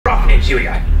here we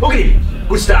go. Look at him.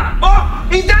 Good start. Oh,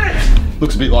 he's done it!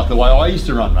 Looks a bit like the way I used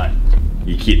to run, mate.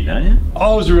 You kidding, aren't you?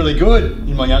 I was really good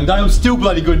in my young day. I'm still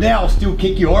bloody good now. I'll still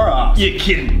kick your ass. You're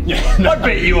kidding. I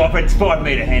bet you off at 5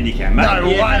 metre handicap, mate. No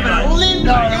way, mate.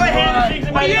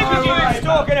 What are you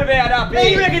talking about up here?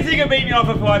 He reckons he can beat me off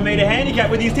a 5 metre handicap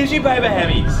with his tissue paper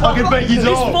hammies. I can beat you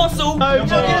all. Fossil. No, you're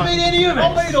not going to beat any of us.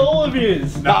 I'll beat all of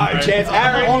yous. No chance.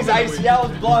 Aaron, his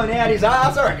ACL is blowing out his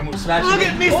ass. I reckon we'll smash him. Look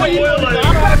at Mr.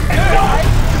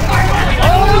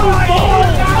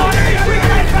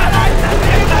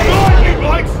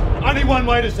 Only one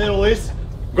way to settle this.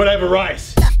 We've got to have a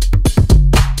race.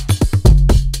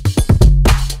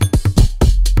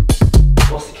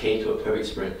 What's the key to a perfect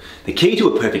sprint? The key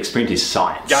to a perfect sprint is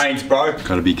science. Gains, bro.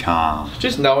 Got to be calm.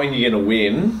 Just knowing you're going to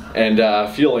win and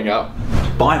fueling up.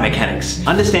 Biomechanics,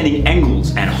 understanding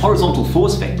angles and horizontal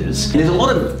force vectors. And there's a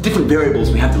lot of different variables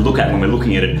we have to look at when we're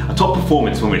looking at a top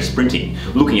performance when we're sprinting.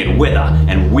 Looking at weather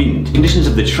and wind, conditions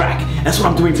of the track. That's what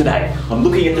I'm doing today. I'm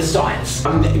looking at the science.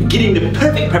 I'm getting the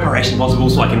perfect preparation possible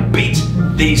so I can beat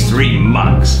these 3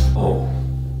 mugs. Oh,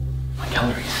 my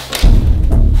calories.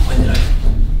 When did I...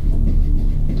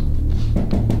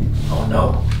 Oh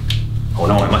no. Oh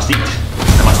no, I must eat.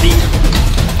 I must eat.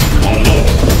 Oh no.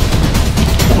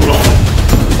 Oh no.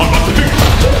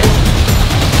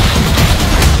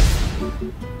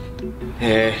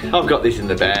 Yeah, I've got this in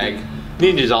the bag.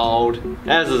 Ninja's old,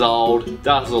 Az is old,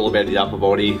 Dust's all about his upper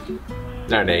body.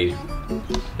 No need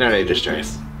to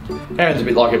stress. Aaron's a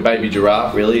bit like a baby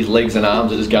giraffe really, his legs and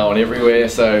arms are just going everywhere,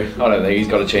 so I don't think he's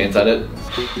got a chance at it.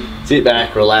 Sit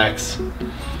back, relax,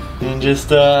 and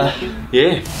just,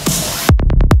 yeah.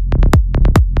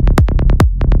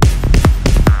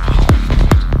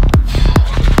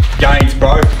 Gains,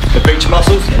 bro. The beach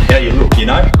muscles and how you look, you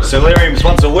know? Solariums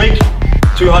once a week,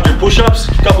 200 push-ups,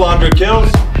 couple of 100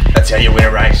 kills. That's how you win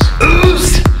a race.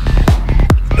 Ooze!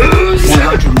 Ooze!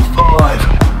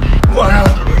 105,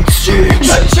 106.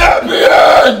 The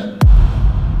champion!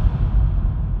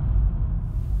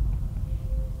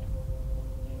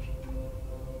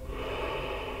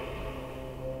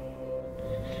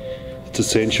 It's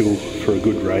essential for a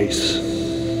good race.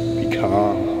 Be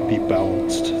calm, be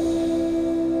balanced.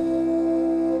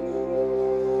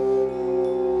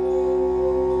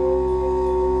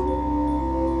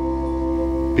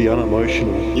 Be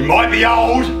unemotional. You might be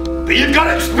old, but you've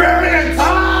got experience!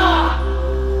 Ah!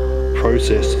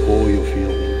 Process all your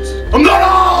feelings. I'm not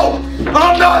old!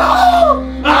 I'm not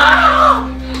old!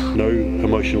 Ah! No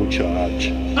emotional charge.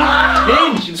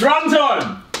 Hinge, it's run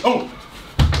time! Oh.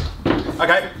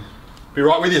 Okay. Be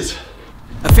right with yous.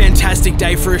 A fantastic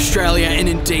day for Australia and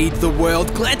indeed the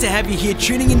world. Glad to have you here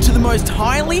tuning into the most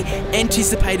highly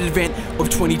anticipated event of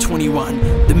 2021,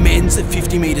 the men's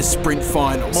 50 metre sprint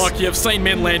finals. Mikey, I've seen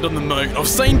men land on the moon. I've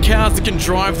seen cars that can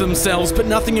drive themselves, but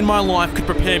nothing in my life could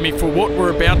prepare me for what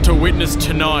we're about to witness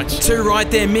tonight. Too right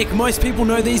there, Mick. Most people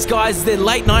know these guys as their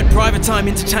late night private time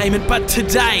entertainment, but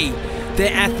today,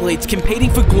 they're athletes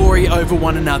competing for glory over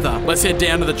one another. Let's head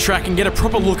down to the track and get a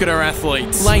proper look at our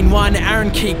athletes. Lane 1,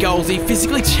 Aaron Key-Golsey,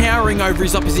 physically towering over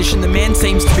his opposition. The man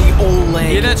seems to be all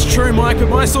leg. Yeah, that's true, Mike, but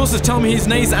my sources tell me his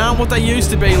knees aren't what they used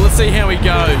to be. Let's see how he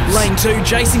goes. Lane 2,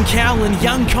 Jason Cowlin,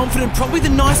 young, confident, probably the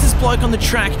nicest bloke on the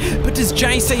track, but does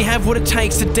JC have what it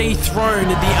takes to dethrone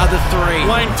the other 3?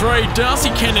 Lane 3, Darcy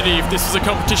Kennedy. If this was a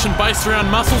competition based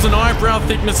around muscles and eyebrow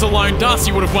thickness alone,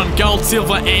 Darcy would have won gold,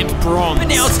 silver and bronze. But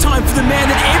now it's time for the man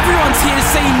that everyone's here to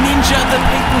see, Ninja, the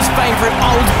people's favourite,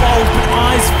 old bold, but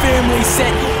eyes firmly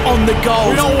set on the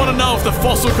gold. We don't want to know if the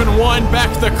fossil can wind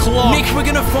back the clock. Mick, we're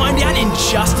going to find out in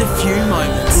just a few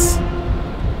moments.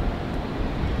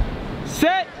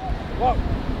 Set.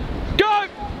 Go!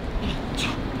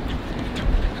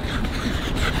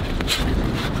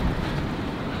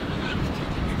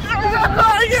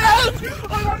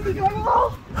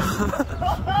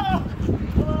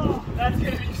 That's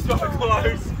gonna be so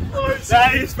close.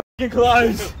 That is fucking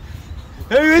close.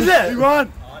 Who is it? Who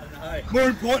won? I don't know. More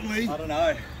importantly, I don't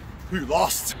know. who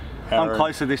lost? I'm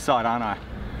close to this side, aren't I?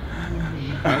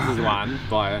 This is one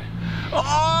by...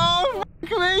 Oh,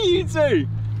 fuck me, you two.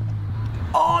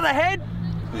 Oh, the head.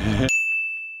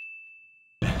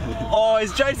 Oh,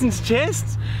 is Jason's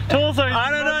chest? Torso's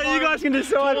I don't know, you guys can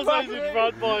decide. Torso's in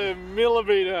front by a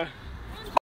millimetre.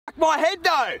 My head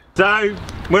though. So,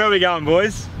 where are we going,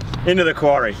 boys? Into the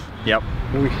quarry. Yep.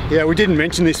 Yeah, we didn't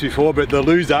mention this before, but the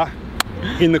loser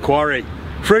in the quarry.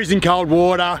 Freezing cold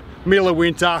water, middle of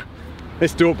winter.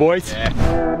 Let's do it, boys. Yeah.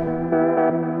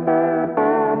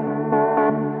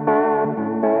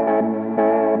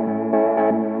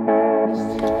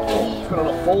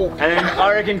 And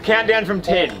I reckon countdown from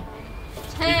 10. 10.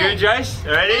 You good, Jace?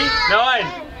 Ready? 9,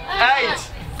 8,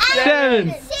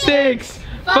 7, 6,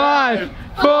 5,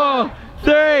 4,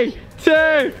 3, 2,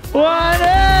 1.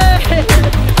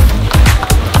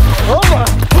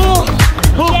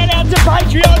 Shout out to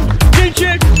Patreon,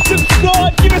 YouTube,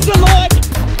 subscribe, give us a like.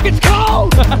 It's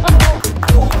cold.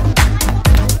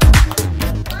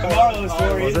 The moral of the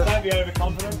story is don't be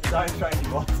overconfident, don't train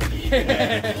your boxing.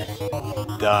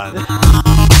 Done.